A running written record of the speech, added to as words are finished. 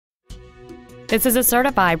This is a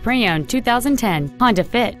certified pre-owned 2010 Honda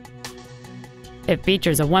Fit. It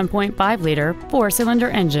features a 1.5-liter four-cylinder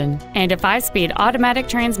engine and a 5-speed automatic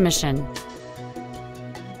transmission.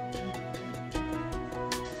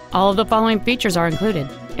 All of the following features are included: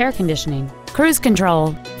 air conditioning, cruise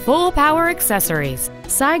control, full power accessories,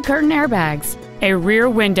 side curtain airbags, a rear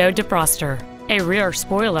window defroster, a rear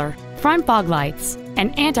spoiler, front fog lights,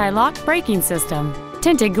 an anti-lock braking system,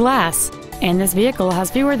 tinted glass, and this vehicle has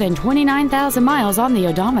fewer than 29,000 miles on the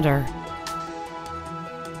odometer.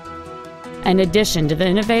 In addition to the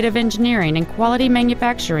innovative engineering and quality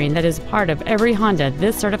manufacturing that is part of every Honda,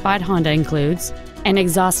 this certified Honda includes an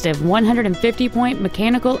exhaustive 150-point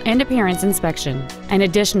mechanical and appearance inspection, an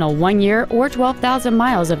additional 1 year or 12,000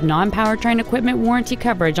 miles of non-powertrain equipment warranty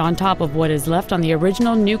coverage on top of what is left on the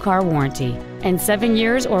original new car warranty, and 7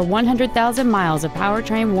 years or 100,000 miles of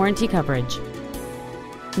powertrain warranty coverage.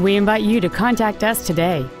 We invite you to contact us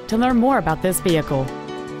today to learn more about this vehicle.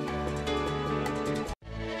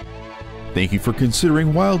 Thank you for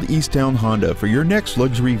considering Wild Easttown Honda for your next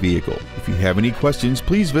luxury vehicle. If you have any questions,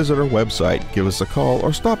 please visit our website, give us a call,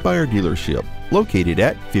 or stop by our dealership located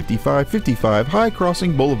at 5555 High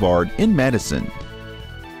Crossing Boulevard in Madison.